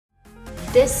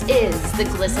This is the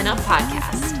Glisten Up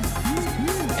Podcast.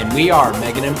 And we are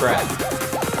Megan and Brad.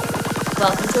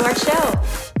 Welcome to our show.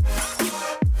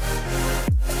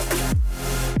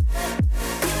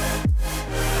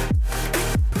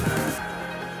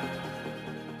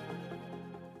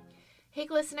 Hey,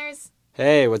 Glisteners.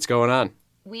 Hey, what's going on?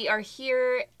 We are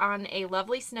here on a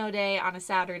lovely snow day on a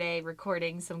Saturday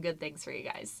recording some good things for you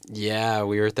guys. Yeah,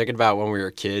 we were thinking about when we were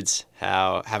kids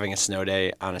how having a snow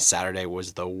day on a Saturday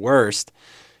was the worst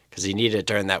because you needed it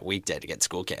during that weekday to get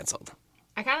school canceled.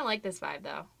 I kind of like this vibe,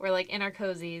 though. We're like in our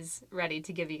cozies, ready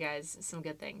to give you guys some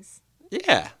good things.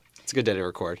 Yeah, it's a good day to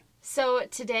record. So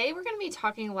today we're going to be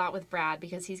talking a lot with Brad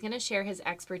because he's going to share his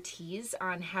expertise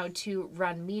on how to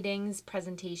run meetings,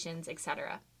 presentations,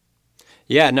 etc.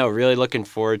 Yeah, no, really looking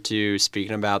forward to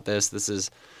speaking about this. This is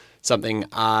something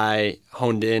I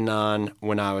honed in on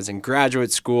when I was in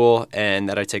graduate school and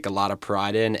that I take a lot of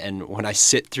pride in. And when I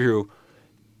sit through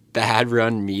bad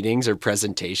run meetings or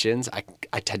presentations,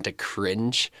 I tend to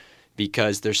cringe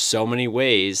because there's so many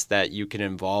ways that you can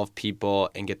involve people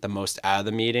and get the most out of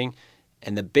the meeting.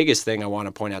 And the biggest thing I want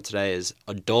to point out today is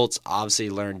adults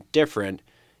obviously learn different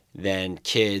than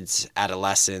kids,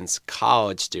 adolescents,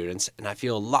 college students. And I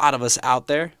feel a lot of us out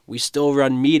there, we still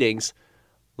run meetings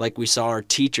like we saw our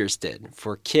teachers did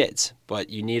for kids, but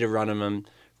you need to run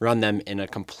them in a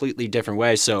completely different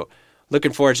way. So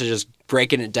looking forward to just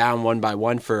breaking it down one by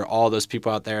one for all those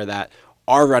people out there that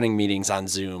are running meetings on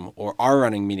Zoom or are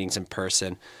running meetings in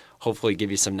person. Hopefully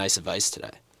give you some nice advice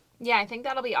today. Yeah, I think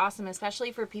that'll be awesome,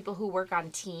 especially for people who work on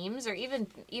teams or even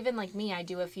like me, I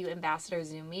do a few ambassador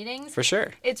Zoom meetings. For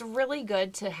sure. It's really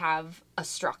good to have a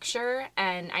structure,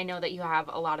 and I know that you have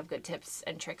a lot of good tips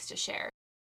and tricks to share.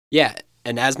 Yeah,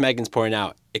 and as Megan's pointing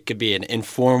out, it could be an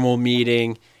informal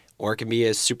meeting or it can be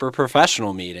a super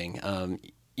professional meeting.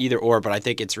 Either or, but I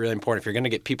think it's really important if you're going to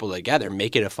get people together,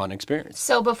 make it a fun experience.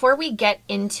 So before we get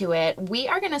into it, we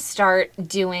are going to start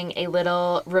doing a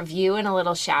little review and a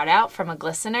little shout out from a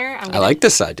Glistener. I like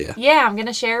this idea. Yeah, I'm going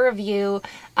to share a review,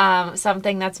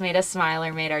 something that's made us smile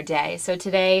or made our day. So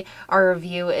today our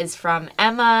review is from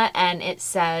Emma, and it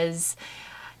says,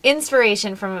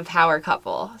 "Inspiration from a power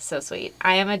couple." So sweet.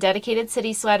 "I am a dedicated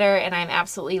city sweater, and I'm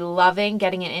absolutely loving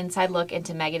getting an inside look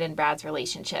into Megan and Brad's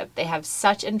relationship. They have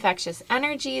such infectious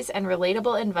energies and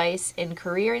relatable advice in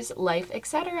careers, life,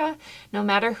 etc. No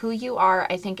matter who you are,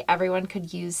 I think everyone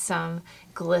could use some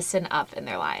glisten up in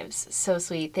their lives." So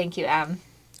sweet. Thank you, Em.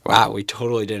 Wow, we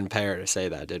totally didn't pay her to say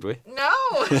that, did we? No.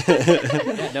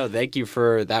 No, thank you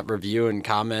for that review and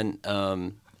comment.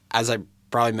 As I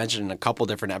probably mentioned in a couple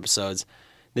different episodes,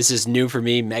 this is new for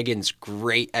me. Megan's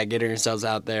great at getting herself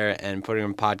out there and putting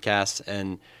on podcasts,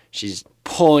 and she's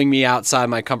pulling me outside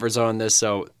my comfort zone on this.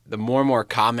 So the more and more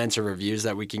comments or reviews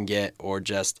that we can get or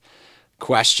just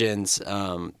questions,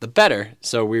 the better.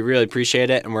 So we really appreciate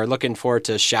it, and we're looking forward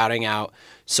to shouting out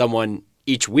someone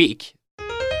each week.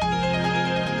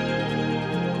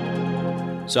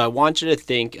 So I want you to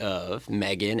think of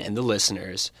Megan and the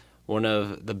listeners, one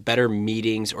of the better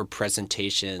meetings or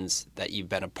presentations that you've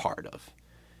been a part of.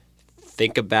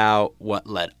 Think about what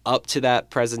led up to that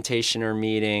presentation or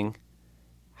meeting,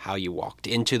 how you walked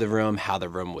into the room, how the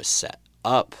room was set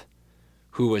up,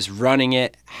 who was running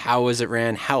it, how was it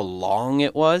ran, how long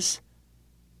it was.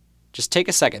 Just take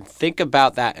a second. Think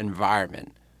about that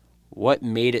environment. What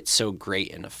made it so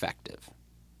great and effective?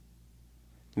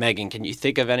 Megan, can you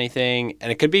think of anything?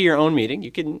 And it could be your own meeting.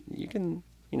 You can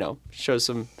show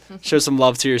some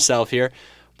love to yourself here.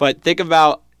 But think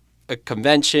about a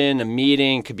convention, a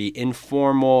meeting. It could be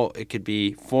informal, it could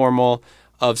be formal,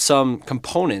 of some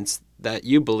components that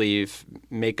you believe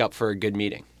make up for a good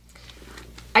meeting.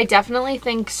 I definitely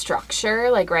think structure,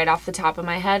 like right off the top of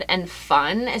my head, and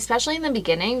fun, especially in the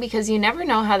beginning, because you never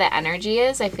know how the energy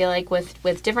is. I feel like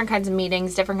with different kinds of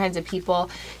meetings, different kinds of people,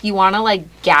 you want to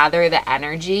like gather the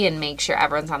energy and make sure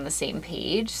everyone's on the same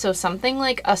page. So something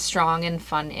like a strong and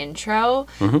fun intro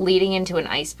leading into an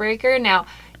icebreaker. Now,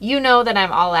 you know that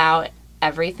I'm all out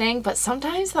everything, but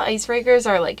sometimes the icebreakers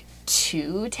are like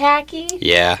too tacky.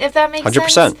 Yeah. If that makes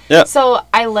 100%. sense. Yeah. So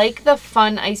I like the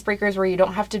fun icebreakers where you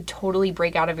don't have to totally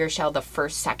break out of your shell the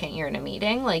first second you're in a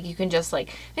meeting. Like you can just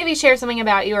like maybe share something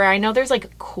about you, or I know there's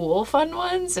like cool fun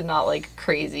ones and not like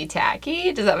crazy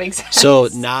tacky. Does that make sense? So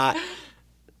not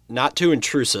too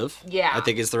intrusive. Yeah. I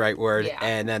think is the right word. Yeah.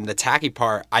 And then the tacky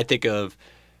part, I think of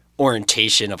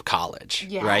orientation of college.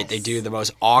 Yes. Right? They do the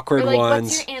most awkward or like,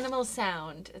 ones. what's your animal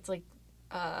sound? It's like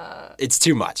It's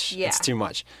too much. Yeah. It's too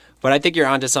much. But I think you're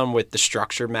onto something with the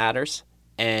structure matters.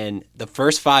 And the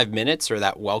first 5 minutes or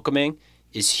that welcoming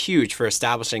is huge for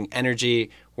establishing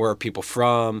energy. Where are people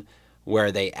from? Where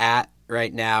are they at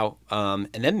right now? And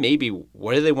then maybe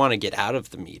what do they want to get out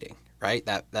of the meeting, right?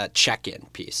 That check-in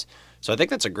piece. So I think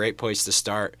that's a great place to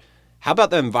start. How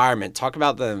about the environment? Talk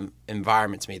about the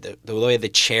environment to me, the way the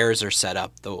chairs are set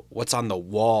up, what's on the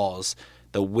walls,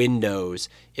 the windows,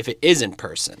 if it is in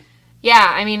person. Yeah,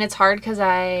 I mean, it's hard because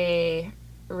I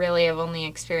really have only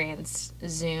experienced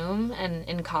Zoom, and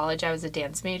in college I was a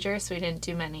dance major, so we didn't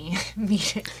do many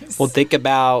meetings. Well, think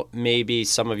about maybe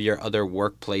some of your other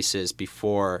workplaces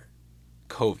before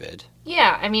COVID.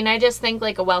 Yeah, I mean, I just think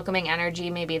like a welcoming energy.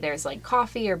 Maybe there's like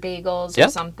coffee or bagels or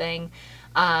something.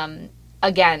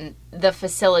 Again, the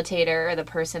facilitator or the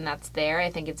person that's there,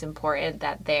 I think it's important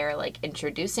that they're like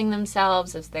introducing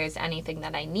themselves. If there's anything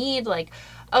that I need, like,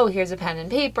 oh, here's a pen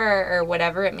and paper or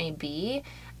whatever it may be,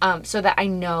 so that I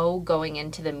know going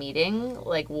into the meeting,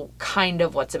 like, kind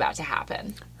of what's about to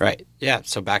happen. Right. Yeah.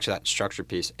 So back to that structure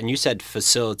piece. And you said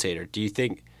facilitator. Do you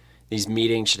think these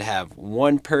meetings should have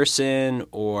one person,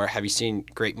 or have you seen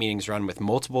great meetings run with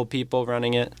multiple people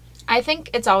running it? I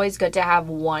think it's always good to have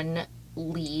one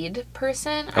lead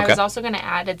person. Okay. I was also going to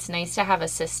add, it's nice to have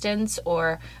assistants,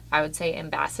 or I would say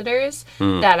ambassadors,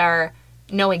 that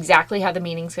know exactly how the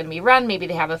meeting's going to be run. Maybe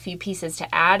they have a few pieces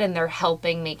to add, and they're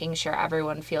helping making sure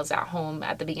everyone feels at home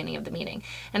at the beginning of the meeting.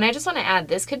 And I just want to add,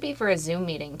 this could be for a Zoom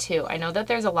meeting too. I know that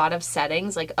there's a lot of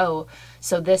settings like, oh,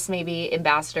 so this maybe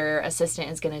ambassador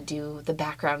assistant is going to do the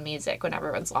background music when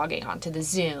everyone's logging onto the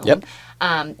Zoom. Yep.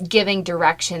 Giving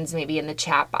directions maybe in the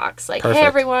chat box, like, Perfect. Hey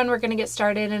everyone, we're going to get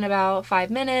started in about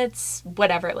 5 minutes,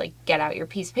 whatever, like get out your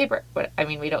piece of paper. I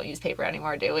mean, we don't use paper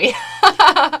anymore, do we?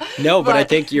 No, but I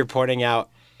think you're pointing out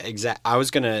I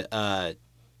was going to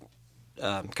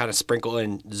kind of sprinkle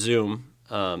in Zoom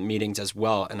meetings as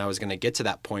well, and I was going to get to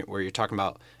that point where you're talking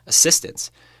about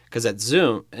assistants, because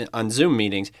on Zoom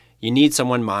meetings, you need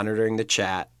someone monitoring the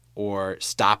chat or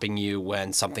stopping you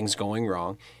when something's going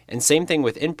wrong. And same thing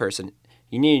with in-person.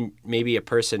 You need maybe a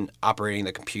person operating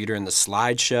the computer in the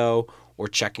slideshow, or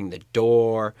checking the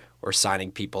door, or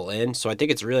signing people in. So I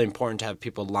think it's really important to have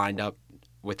people lined up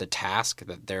with a task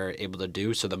that they're able to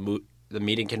do, so the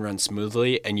meeting can run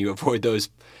smoothly, and you avoid those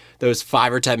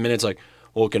 5 or 10 minutes like,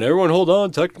 well, can everyone hold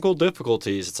on? Technical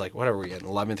difficulties. It's like, what are we in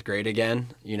 11th grade again?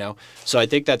 So I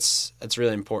think that's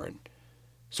really important.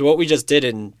 So what we just did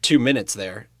in 2 minutes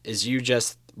there is you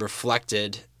just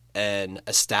reflected and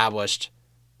established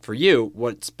for you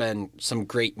what's been some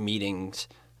great meetings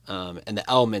and the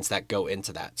elements that go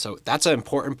into that. So that's an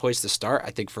important place to start,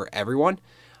 I think, for everyone.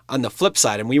 On the flip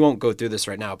side, and we won't go through this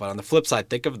right now, but on the flip side,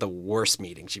 think of the worst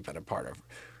meetings you've been a part of.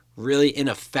 Really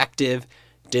ineffective,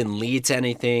 didn't lead to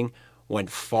anything, went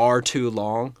far too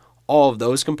long. All of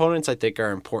those components, I think,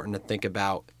 are important to think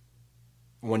about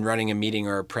when running a meeting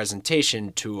or a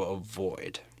presentation to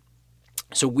avoid.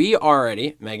 So we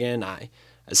already, Megan and I,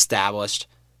 established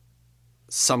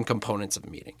some components of a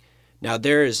meeting. Now,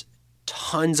 there's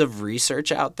tons of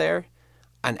research out there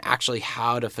on actually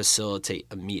how to facilitate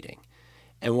a meeting.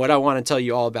 And what I want to tell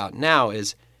you all about now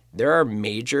is there are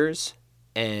majors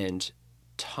and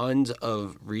tons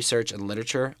of research and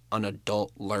literature on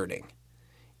adult learning.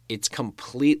 It's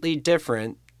completely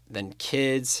different than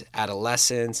kids,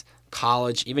 adolescents,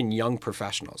 college, even young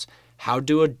professionals. How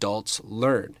do adults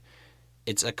learn?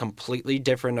 It's a completely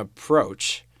different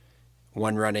approach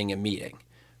when running a meeting.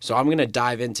 So I'm going to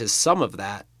dive into some of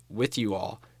that with you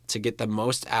all to get the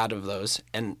most out of those.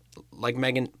 And like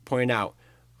Megan pointed out,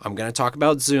 I'm going to talk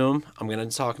about Zoom. I'm going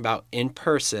to talk about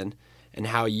in-person and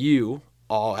how you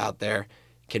all out there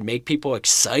can make people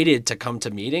excited to come to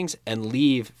meetings and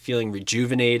leave feeling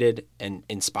rejuvenated and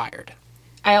inspired.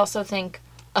 I also think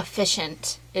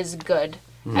efficient is good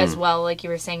as well. Like you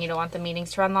were saying, you don't want the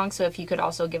meetings to run long. So if you could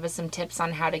also give us some tips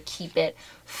on how to keep it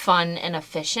fun and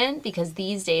efficient, because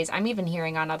these days I'm even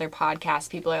hearing on other podcasts,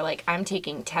 people are like, I'm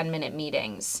taking 10-minute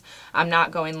meetings. I'm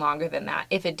not going longer than that.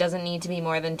 If it doesn't need to be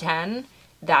more than 10,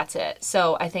 that's it.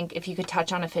 So I think if you could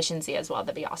touch on efficiency as well,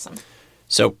 that'd be awesome.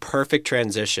 So perfect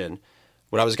transition.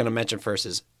 What I was going to mention first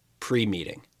is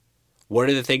pre-meeting. What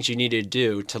are the things you need to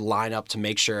do to line up to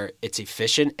make sure it's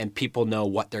efficient and people know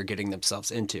what they're getting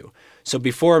themselves into? So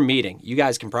before a meeting, you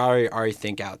guys can probably already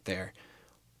think out there,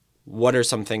 what are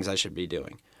some things I should be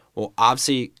doing? Well,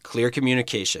 obviously, clear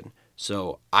communication.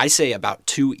 So I say about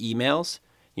 2 emails,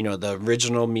 the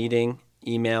original meeting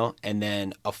email, and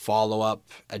then a follow-up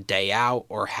a day out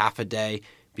or half a day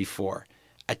before.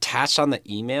 Attached on the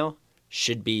email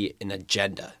should be an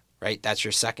agenda, right? That's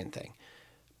your second thing.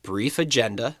 Brief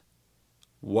agenda,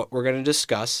 what we're going to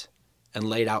discuss, and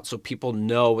laid out so people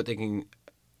know what they can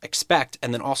expect,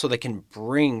 and then also they can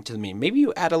bring to the meeting. Maybe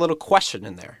you add a little question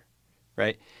in there,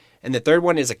 right? And the third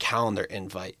one is a calendar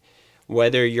invite.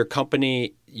 Whether your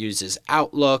company uses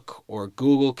Outlook or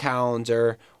Google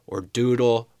Calendar or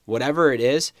Doodle, whatever it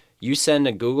is, you send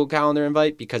a Google Calendar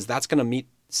invite because that's going to meet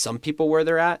some people where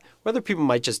they're at. Other people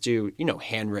might just do,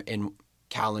 handwritten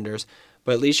calendars,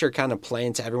 but at least you're kind of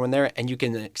playing to everyone there, and you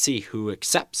can see who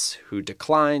accepts, who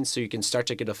declines, so you can start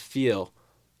to get a feel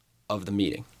of the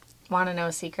meeting. Want to know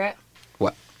a secret?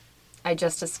 What? I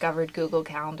just discovered Google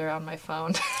Calendar on my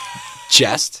phone.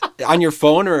 Just? On your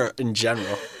phone or in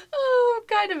general? Oh,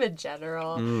 kind of in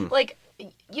general. Like,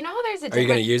 you know how there's a different... Are you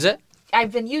going to use it?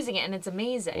 I've been using it, and it's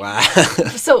amazing. Wow.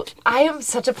 So I am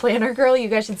such a planner girl. You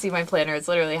guys should see my planner. It's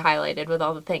literally highlighted with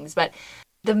all the things. But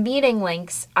the meeting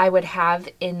links I would have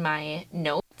in my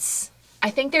notes. I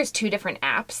think there's 2 different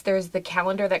apps. There's the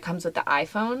calendar that comes with the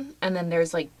iPhone, and then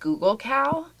there's like Google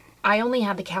Cal. I only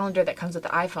have the calendar that comes with the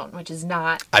iPhone, which is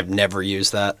not... I've never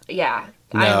used that. Yeah.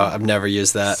 No, I've never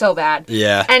used that. So bad.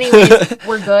 Yeah. Anyways,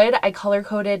 we're good. I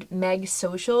color-coded Meg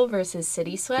Social versus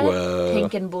City Sweat. Whoa.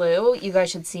 Pink and blue. You guys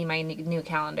should see my new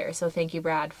calendar. So thank you,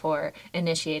 Brad, for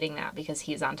initiating that because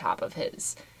he's on top of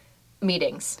his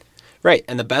meetings. Right.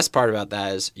 And the best part about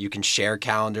that is you can share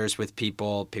calendars with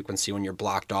people. People can see when you're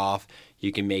blocked off.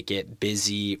 You can make it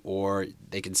busy, or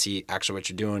they can see actually what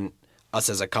you're doing. Us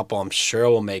as a couple, I'm sure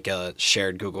we'll make a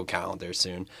shared Google Calendar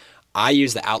soon. I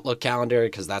use the Outlook calendar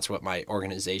because that's what my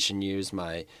organization use,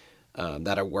 that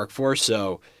I work for.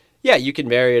 So, yeah, you can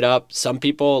vary it up. Some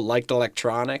people like the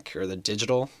electronic or the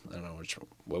digital. I don't know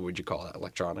what would you call that?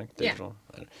 Electronic, digital,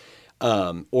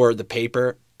 or the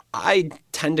paper. I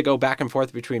tend to go back and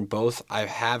forth between both. I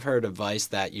have heard advice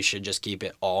that you should just keep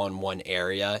it all in one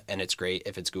area, and it's great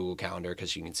if it's Google Calendar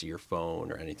because you can see your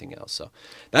phone or anything else. So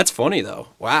that's funny though.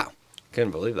 Wow.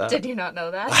 Couldn't believe that. Did you not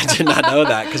know that? I did not know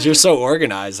that because you're so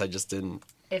organized. I just didn't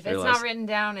If it's realize. not written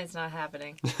down, it's not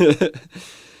happening.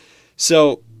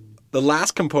 So the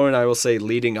last component I will say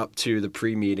leading up to the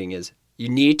pre-meeting is you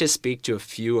need to speak to a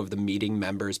few of the meeting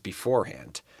members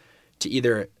beforehand to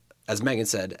either, as Megan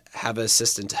said, have an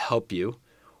assistant to help you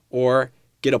or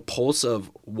get a pulse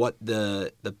of what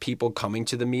the people coming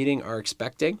to the meeting are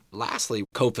expecting. Lastly,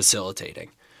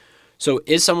 co-facilitating. So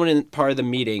is someone in part of the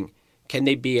meeting, can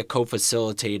they be a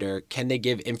co-facilitator? Can they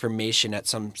give information at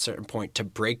some certain point to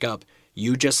break up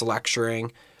you just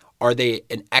lecturing? Are they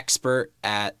an expert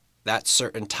at that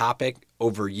certain topic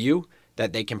over you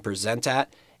that they can present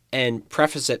at? And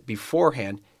preface it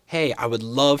beforehand, hey, I would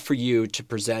love for you to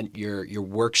present your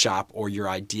workshop or your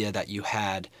idea that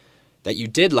you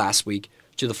did last week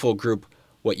to the full group,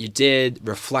 what you did,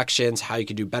 reflections, how you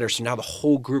could do better. So now the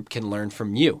whole group can learn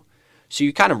from you. So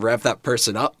you kind of rev that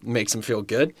person up, makes them feel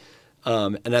good.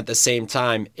 And at the same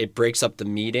time, it breaks up the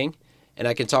meeting. And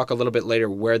I can talk a little bit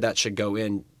later where that should go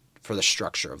in for the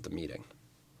structure of the meeting.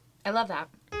 I love that.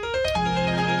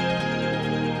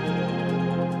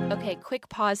 Okay, quick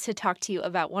pause to talk to you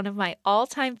about one of my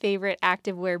all-time favorite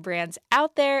activewear brands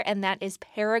out there, and that is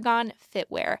Paragon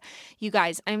Fitwear. You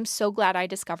guys, I'm so glad I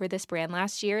discovered this brand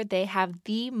last year. They have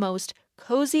the most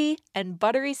cozy and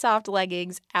buttery soft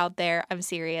leggings out there. I'm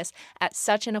serious, at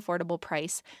such an affordable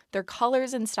price. Their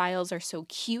colors and styles are so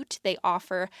cute. They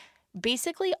offer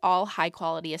basically all high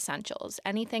quality essentials,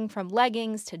 anything from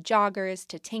leggings to joggers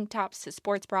to tank tops to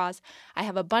sports bras. I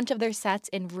have a bunch of their sets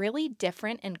in really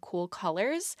different and cool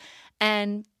colors,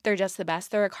 and they're just the best.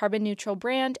 They're a carbon neutral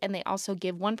brand, and they also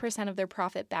give 1% of their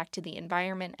profit back to the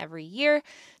environment every year.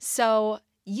 So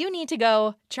you need to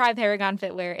go try Paragon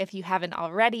Fitwear if you haven't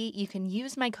already. You can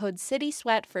use my code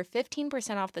CITYSWEAT for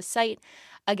 15% off the site.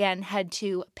 Again, head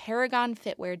to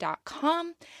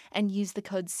paragonfitwear.com and use the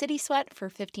code CITYSWEAT for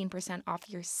 15% off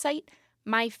your site.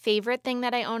 My favorite thing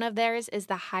that I own of theirs is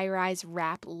the high-rise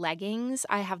wrap leggings.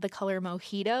 I have the color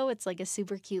Mojito. It's like a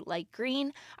super cute light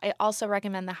green. I also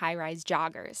recommend the high-rise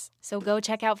joggers. So go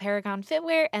check out Paragon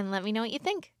Fitwear and let me know what you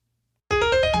think.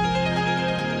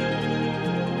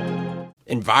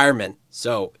 Environment.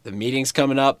 So the meeting's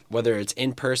coming up, whether it's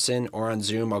in person or on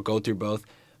Zoom, I'll go through both.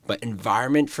 But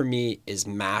environment for me is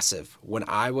massive. When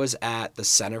I was at the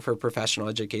Center for Professional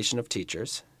Education of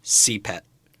Teachers, CPET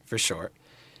for short,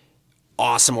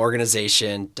 awesome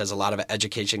organization, does a lot of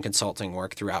education consulting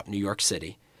work throughout New York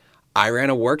City. I ran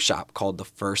a workshop called The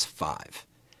First Five.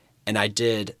 And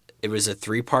it was a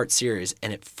 3-part series,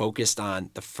 and it focused on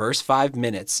the first 5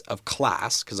 minutes of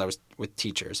class, because I was with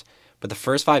teachers. But the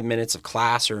first 5 minutes of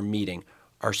class or a meeting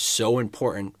are so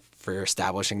important for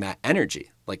establishing that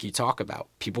energy, like you talk about.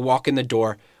 People walk in the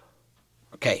door,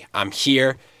 okay, I'm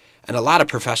here. And a lot of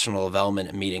professional development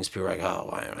and meetings, people are like, oh,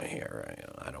 why am I here?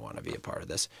 I don't want to be a part of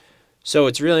this. So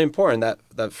it's really important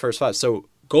that first 5. So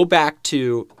go back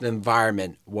to the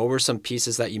environment. What were some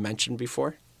pieces that you mentioned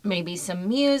before? maybe some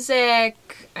music.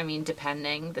 I mean,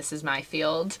 depending, this is my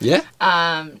field. Yeah.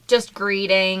 Just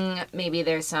greeting. Maybe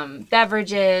there's some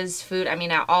beverages, food. I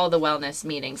mean, at all the wellness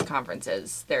meetings,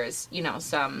 conferences, there's,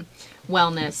 some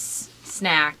wellness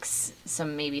snacks,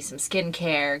 maybe some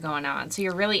skincare going on. So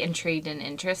you're really intrigued and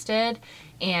interested.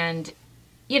 And,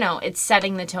 it's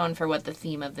setting the tone for what the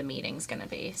theme of the meeting's going to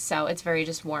be. So it's very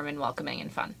just warm and welcoming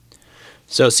and fun.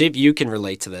 So see if you can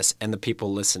relate to this and the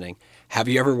people listening. Have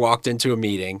you ever walked into a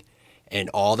meeting and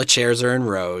all the chairs are in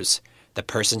rows, the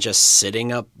person just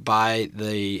sitting up by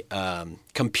the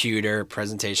computer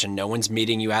presentation, no one's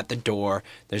meeting you at the door,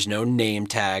 there's no name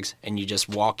tags, and you just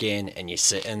walk in and you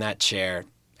sit in that chair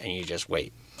and you just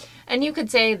wait? And you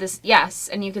could say this, yes,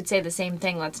 and you could say the same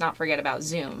thing, let's not forget about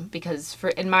Zoom, because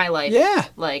in my life,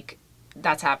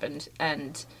 that's happened,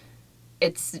 and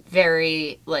it's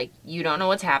very, you don't know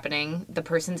what's happening. The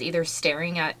person's either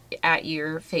staring at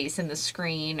your face in the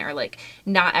screen, or,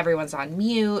 not everyone's on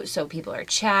mute, so people are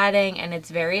chatting, and it's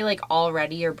very,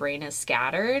 already your brain is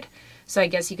scattered. So I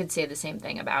guess you could say the same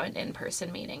thing about an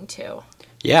in-person meeting, too.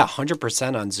 Yeah,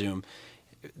 100% on Zoom.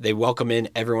 They welcome in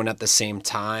everyone at the same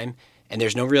time, and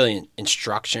there's no really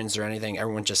instructions or anything.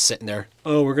 Everyone's just sitting there.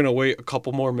 Oh, we're going to wait a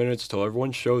couple more minutes till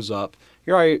everyone shows up.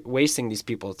 You're already wasting these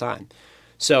people's time.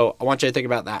 So I want you to think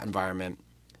about that environment,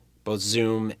 both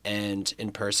Zoom and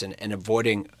in person, and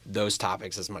avoiding those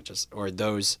topics or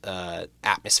those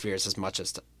atmospheres as much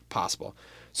as possible.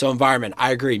 So environment,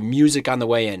 I agree. Music on the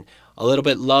way in. A little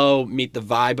bit low, meet the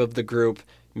vibe of the group.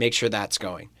 Make sure that's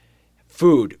going.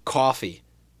 Food, coffee,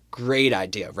 great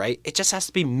idea, right? It just has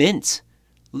to be mint.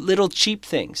 Little cheap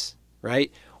things, right?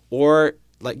 Or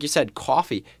like you said,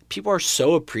 coffee. People are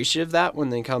so appreciative of that when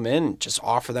they come in, just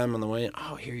offer them on the way in.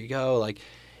 Oh, here you go.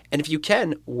 And if you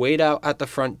can, wait out at the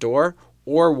front door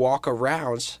or walk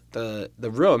around the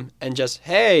room and just,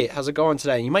 hey, how's it going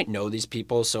today? And you might know these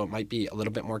people, so it might be a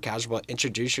little bit more casual.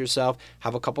 Introduce yourself,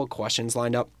 have a couple of questions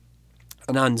lined up.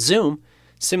 And on Zoom,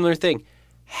 similar thing.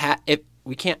 If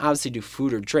we can't obviously do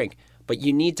food or drink, but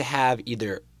you need to have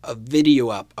either a video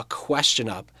up, a question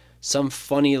up, some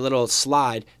funny little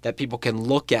slide that people can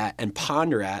look at and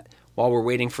ponder at while we're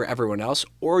waiting for everyone else,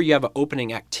 or you have an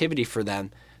opening activity for them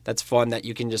that's fun that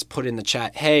you can just put in the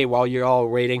chat. Hey, while you're all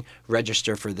waiting,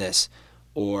 register for this,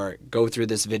 or go through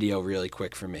this video really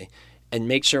quick for me. And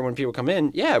make sure when people come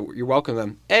in, yeah, you're welcome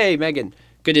them. Hey, Megan,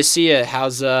 good to see you.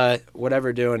 How's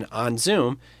whatever doing on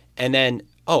Zoom? And then,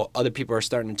 other people are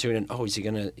starting to tune in. Oh, he's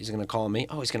gonna call me?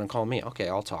 Oh, he's gonna call me. Okay,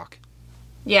 I'll talk.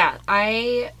 Yeah,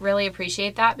 I really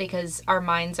appreciate that because our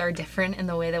minds are different in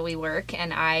the way that we work,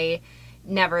 and I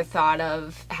never thought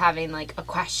of having a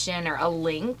question or a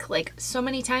link. So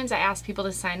many times I ask people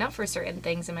to sign up for certain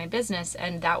things in my business,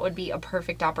 and that would be a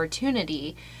perfect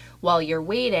opportunity while you're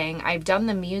waiting. I've done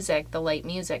the light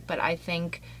music, but I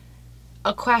think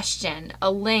a question, a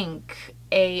link,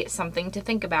 something to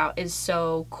think about is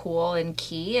so cool and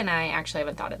key, and I actually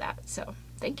haven't thought of that. So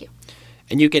thank you.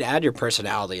 And you could add your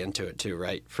personality into it too,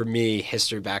 right? For me,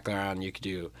 history background, you could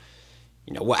do,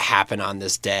 what happened on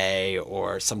this day,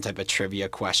 or some type of trivia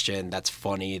question that's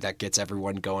funny, that gets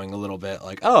everyone going a little bit,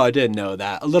 oh, I didn't know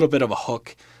that. A little bit of a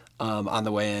hook on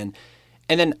the way in.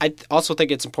 And then I also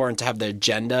think it's important to have the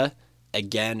agenda,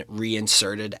 again,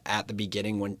 reinserted at the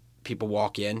beginning when people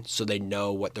walk in so they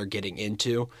know what they're getting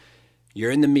into.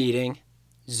 You're in the meeting,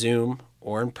 Zoom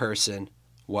or in person,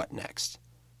 what next?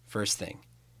 First thing.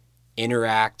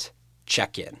 Interact,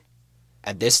 check in.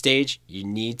 At this stage, you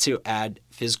need to add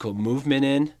physical movement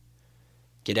in,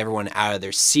 get everyone out of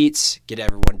their seats, get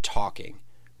everyone talking.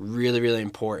 Really, really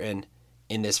important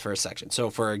in this first section. So,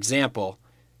 for example,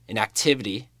 an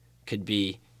activity could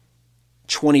be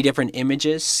 20 different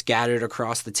images scattered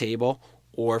across the table,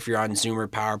 or if you're on Zoom or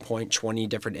PowerPoint, 20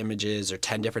 different images or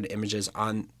 10 different images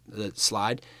on the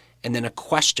slide, and then a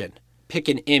question. Pick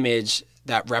an image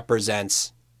that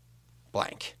represents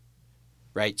blank.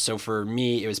 Right? So for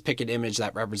me, it was pick an image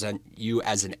that represent you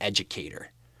as an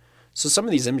educator. So some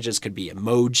of these images could be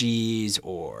emojis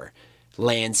or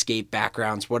landscape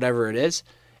backgrounds, whatever it is.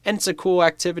 And it's a cool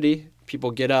activity.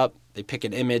 People get up, they pick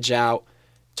an image out,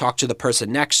 talk to the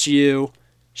person next to you,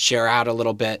 share out a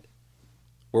little bit.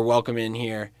 We're welcome in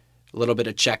here. A little bit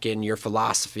of check-in, your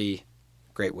philosophy.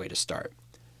 Great way to start.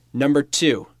 Number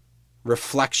 2,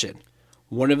 reflection.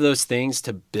 One of those things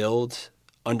to build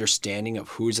understanding of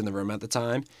who's in the room at the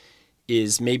time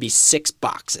is maybe 6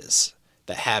 boxes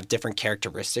that have different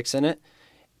characteristics in it.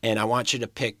 And I want you to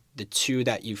pick the 2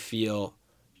 that you feel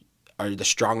are the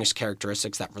strongest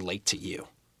characteristics that relate to you.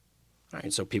 All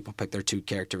right, so people pick their 2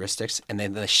 characteristics and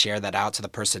then they share that out to the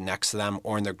person next to them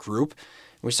or in their group.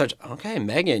 And we start, okay,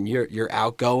 Megan, you're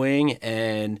outgoing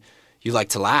and you like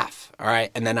to laugh. All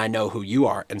right. And then I know who you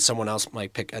are, and someone else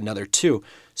might pick another two.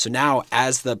 So now,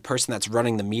 as the person that's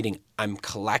running the meeting, I'm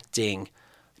collecting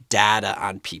data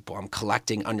on people. I'm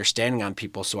collecting understanding on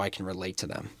people so I can relate to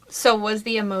them. So was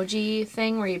the emoji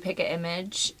thing where you pick an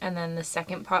image and then the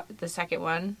second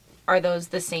one, are those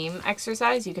the same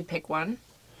exercise? You could pick one?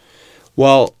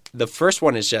 Well, the first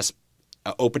one is just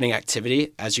an opening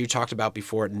activity, as you talked about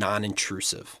before,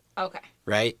 non-intrusive. Okay.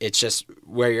 Right? It's just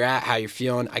where you're at, how you're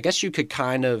feeling. I guess you could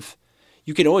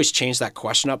always change that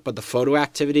question up, but the photo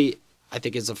activity, I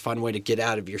think, is a fun way to get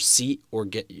out of your seat or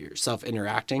get yourself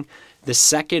interacting. The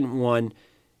second one,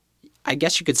 I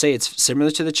guess you could say it's similar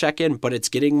to the check-in, but it's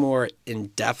getting more in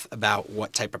depth about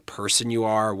what type of person you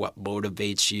are, what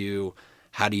motivates you,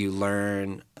 how do you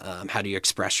learn, how do you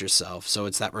express yourself. So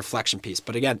it's that reflection piece.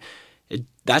 But again,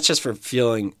 that's just for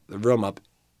feeling the room up.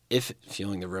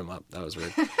 Feeling the room up, that was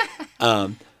weird.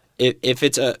 If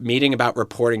it's a meeting about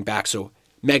reporting back, so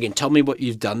Megan, tell me what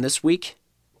you've done this week.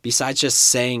 Besides just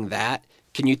saying that,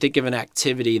 can you think of an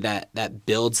activity that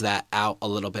builds that out a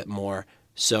little bit more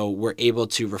so we're able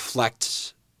to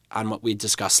reflect on what we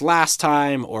discussed last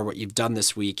time or what you've done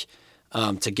this week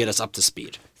to get us up to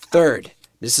speed? Third,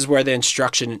 this is where the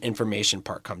instruction and information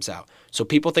part comes out. So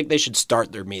people think they should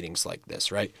start their meetings like this,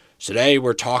 right? Today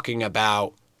we're talking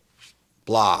about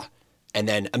blah, and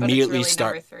then immediately really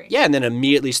start. #3. Yeah, and then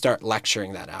immediately start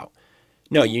lecturing that out.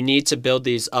 No, you need to build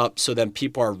these up so then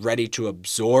people are ready to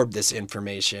absorb this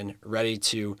information, ready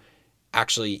to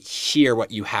actually hear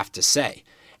what you have to say.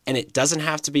 And it doesn't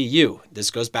have to be you.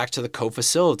 This goes back to the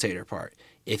co-facilitator part.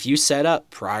 If you set up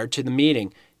prior to the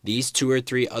meeting, these 2 or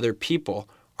 3 other people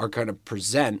are going to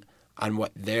present on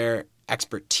what their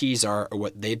expertise are or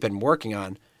what they've been working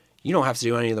on, you don't have to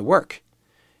do any of the work.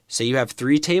 So you have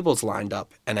 3 tables lined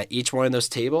up, and at each one of those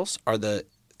tables are the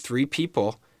 3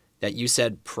 people that you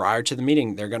said prior to the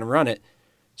meeting they're going to run it.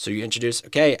 So you introduce,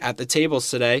 okay, at the tables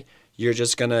today, you're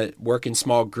just going to work in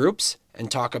small groups and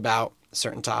talk about a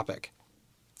certain topic.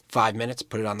 5 minutes,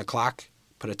 put it on the clock,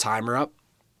 put a timer up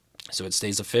so it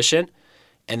stays efficient.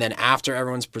 And then after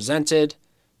everyone's presented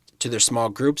to their small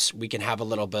groups, we can have a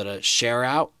little bit of share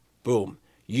out. Boom.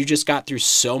 You just got through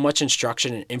so much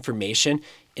instruction and information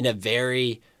in a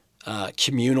very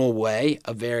communal way,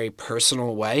 a very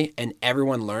personal way, and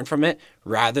everyone learned from it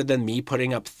rather than me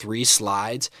putting up 3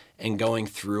 slides and going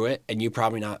through it and you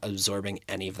probably not absorbing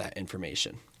any of that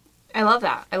information. I love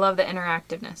that. I love the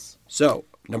interactiveness. So,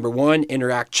 number 1,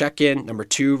 interact, check-in. Number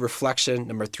 2, reflection.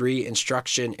 Number 3,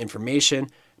 instruction, information.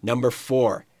 Number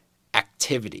 4,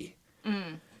 activity.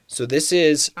 So this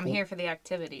is... I'm here for the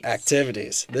activities.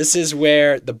 Activities. This is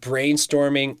where the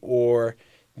brainstorming or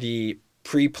the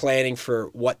pre-planning for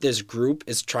what this group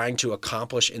is trying to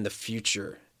accomplish in the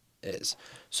future is.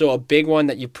 So a big one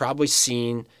that you've probably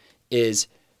seen is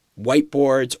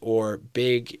whiteboards or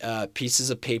big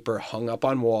pieces of paper hung up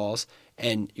on walls,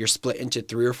 and you're split into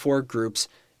 3 or 4 groups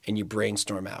and you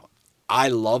brainstorm out. I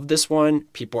love this one.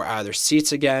 People are out of their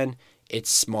seats again. It's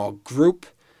small group,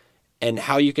 and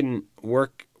how you can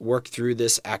work through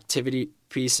this activity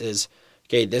piece is,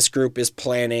 okay, this group is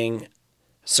planning a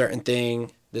certain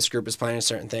thing. This group is planning a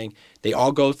certain thing. They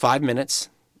all go 5 minutes.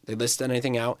 They list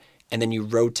anything out, and then you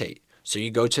rotate. So you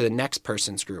go to the next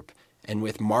person's group, and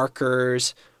with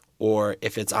markers, or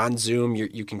if it's on Zoom,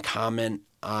 you can comment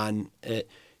on it.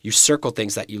 You circle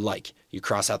things that you like. You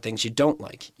cross out things you don't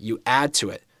like. You add to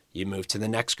it. You move to the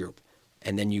next group.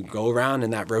 And then you go around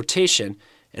in that rotation,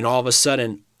 and all of a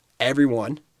sudden,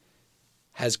 everyone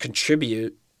has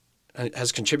contributed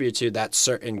to that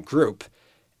certain group,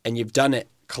 and you've done it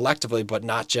collectively, but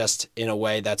not just in a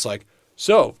way that's like,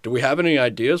 so do we have any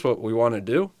ideas what we want to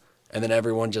do? And then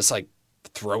everyone just like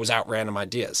throws out random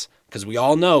ideas, because we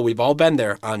all know, we've all been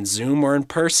there on Zoom or in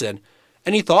person.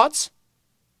 Any thoughts?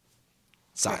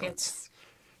 Silence.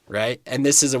 Right? And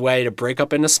this is a way to break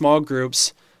up into small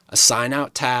groups, assign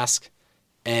out tasks,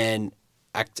 and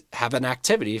have an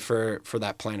activity for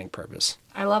that planning purpose.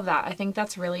 I love that. I think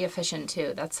that's really efficient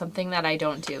too. That's something that I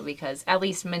don't do, because at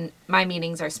least my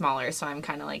meetings are smaller, so I'm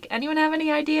kind of like, anyone have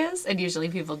any ideas? And usually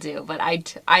people do, but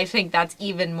I think that's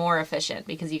even more efficient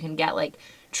because you can get like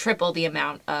triple the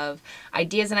amount of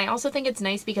ideas. And I also think it's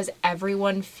nice because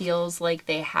everyone feels like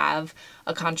they have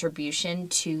a contribution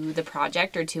to the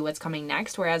project or to what's coming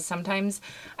next, whereas sometimes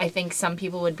I think some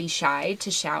people would be shy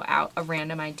to shout out a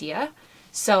random idea.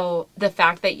 So the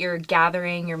fact that you're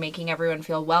gathering, you're making everyone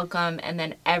feel welcome, and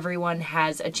then everyone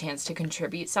has a chance to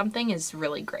contribute something is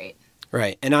really great.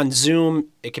 Right. And on Zoom,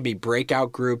 it can be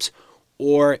breakout groups,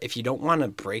 or if you don't want to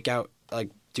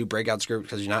do breakout groups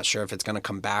because you're not sure if it's going to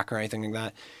come back or anything like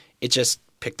that, it just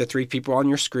pick the 3 people on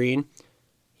your screen.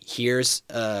 here's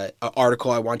an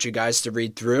article I want you guys to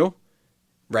read through.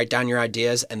 Write down your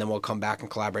ideas, and then we'll come back and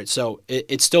collaborate. So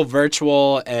it's still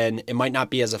virtual, and it might not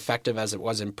be as effective as it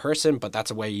was in person, but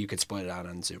that's a way you could split it out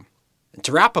on Zoom. And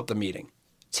to wrap up the meeting,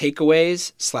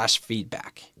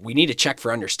 takeaways/feedback. We need to check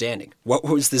for understanding. What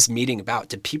was this meeting about?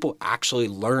 Did people actually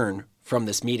learn from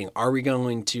this meeting? Are we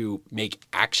going to make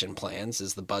action plans,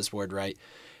 is the buzzword, right,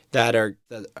 that are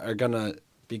going to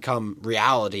become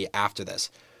reality after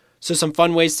this? So some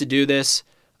fun ways to do this.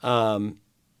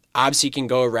 Obviously, you can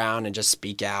go around and just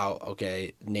speak out.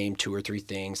 Okay, name 2 or 3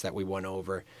 things that we went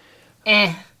over.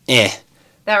 That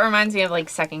reminds me of like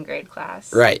second grade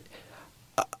class. Right.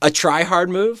 A try-hard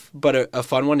move, but a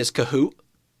fun one is Kahoot.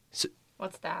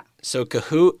 What's that? So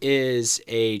Kahoot is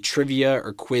a trivia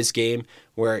or quiz game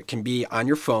where it can be on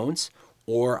your phones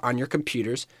or on your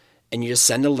computers, and you just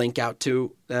send a link out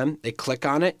to them. They click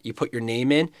on it, you put your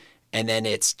name in, and then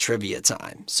it's trivia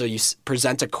time. So you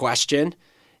present a question,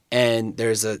 and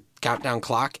there's a countdown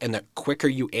clock, and the quicker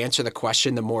you answer the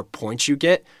question, the more points you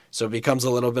get. So it becomes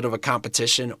a little bit of a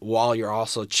competition while you're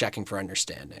also checking for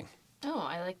understanding. Oh,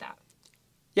 I like that.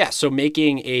 Yeah, so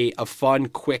making a fun,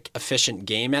 quick, efficient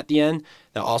game at the end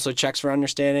that also checks for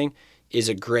understanding is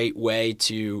a great way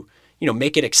to,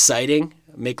 make it exciting,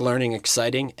 make learning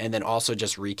exciting, and then also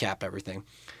just recap everything.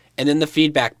 And then the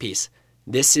feedback piece.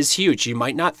 This is huge. You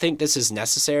might not think this is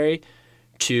necessary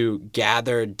to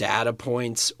gather data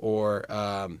points or,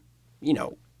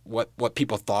 what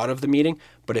people thought of the meeting.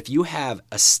 But if you have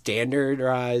a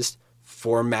standardized,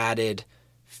 formatted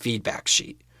feedback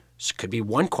sheet, so it could be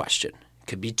 1 question, it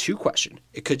could be 2 questions,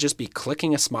 it could just be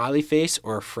clicking a smiley face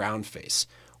or a frown face.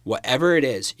 Whatever it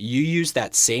is, you use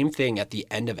that same thing at the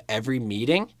end of every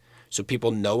meeting so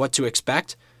people know what to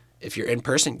expect. If you're in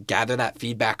person, gather that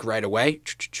feedback right away.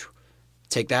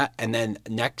 Take that, and then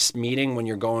next meeting when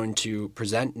you're going to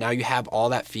present, now you have all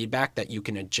that feedback that you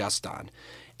can adjust on.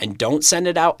 And don't send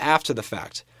it out after the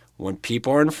fact. When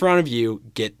people are in front of you,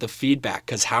 get the feedback.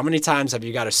 Because how many times have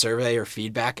you got a survey or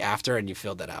feedback after and you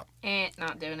filled it out?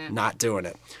 Not doing it. Not doing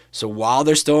it. So while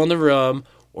they're still in the room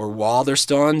or while they're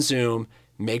still on Zoom,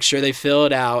 make sure they fill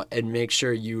it out and make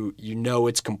sure you know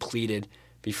it's completed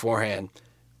beforehand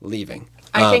leaving.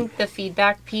 I think the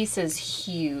feedback piece is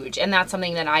huge, and that's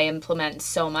something that I implement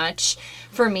so much.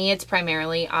 For me, it's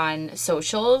primarily on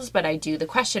socials, but I do the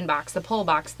question box, the poll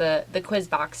box, the quiz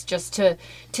box, just to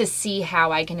see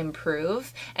how I can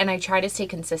improve, and I try to stay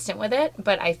consistent with it.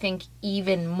 But I think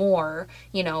even more,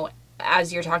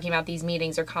 as you're talking about these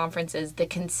meetings or conferences, the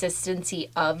consistency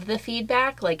of the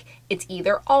feedback, like it's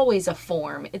either always a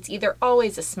form, it's either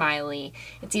always a smiley,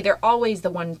 it's either always the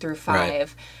 1 through 5. Right.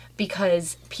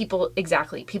 Because people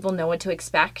know what to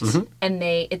expect, and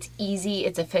it's easy,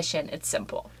 it's efficient, it's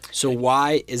simple. So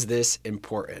why is this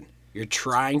important? You're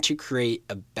trying to create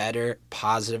a better,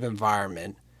 positive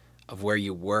environment of where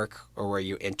you work or where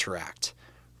you interact.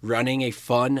 Running a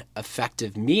fun,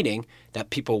 effective meeting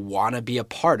that people want to be a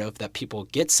part of, that people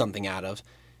get something out of,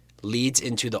 leads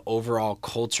into the overall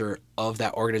culture of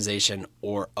that organization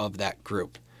or of that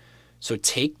group. So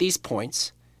take these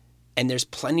points. And there's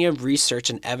plenty of research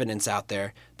and evidence out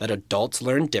there that adults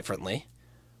learn differently.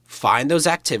 Find those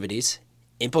activities,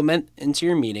 implement into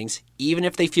your meetings, even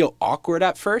if they feel awkward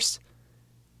at first.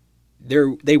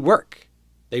 They work.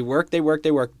 They work.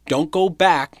 Don't go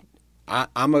back.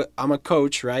 I'm a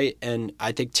coach, right? And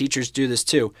I think teachers do this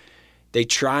too. They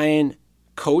try and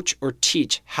coach or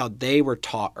teach how they were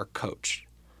taught or coached.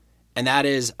 And that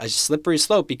is a slippery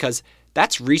slope because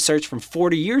that's research from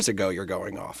 40 years ago you're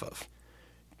going off of.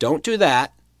 Don't do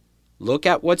that. Look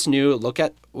at what's new. Look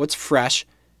at what's fresh.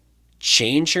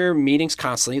 Change your meetings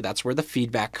constantly. That's where the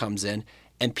feedback comes in.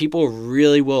 And people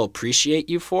really will appreciate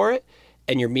you for it.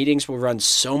 And your meetings will run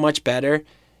so much better.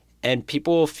 And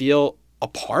people will feel a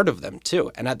part of them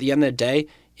too. And at the end of the day,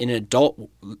 in an adult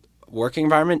working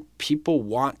environment, people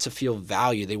want to feel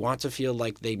value. They want to feel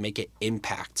like they make an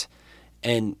impact.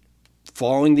 And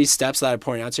following these steps that I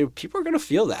pointed out to, people are going to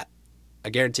feel that. I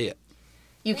guarantee it.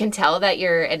 You can tell that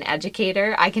you're an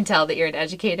educator. I can tell that you're an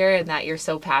educator and that you're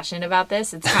so passionate about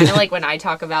this. It's kind of like when I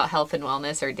talk about health and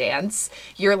wellness or dance,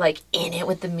 you're like in it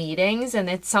with the meetings. And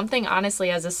it's something, honestly,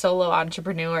 as a solo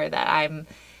entrepreneur that I'm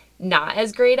not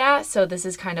as great at. So this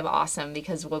is kind of awesome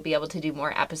because we'll be able to do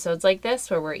more episodes like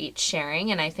this where we're each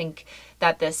sharing. And I think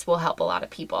that this will help a lot of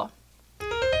people.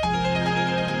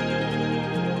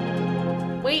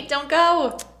 Wait, don't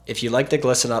go. If you like the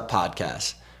Glisten Up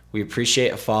podcast, we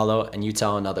appreciate a follow and you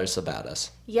telling others about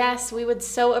us. Yes, we would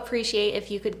so appreciate if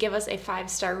you could give us a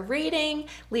 5-star rating,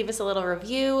 leave us a little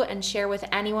review, and share with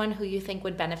anyone who you think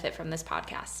would benefit from this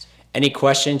podcast. Any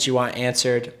questions you want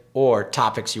answered or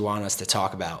topics you want us to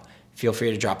talk about, feel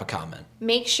free to drop a comment.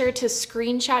 Make sure to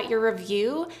screenshot your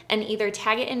review and either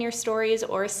tag it in your stories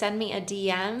or send me a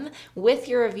DM with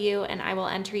your review, and I will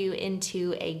enter you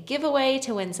into a giveaway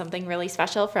to win something really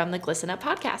special from the Glisten Up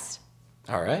podcast.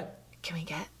 All right. Can we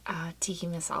get tiki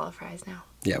masala fries now?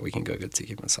 Yeah, we can go get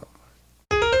tiki masala.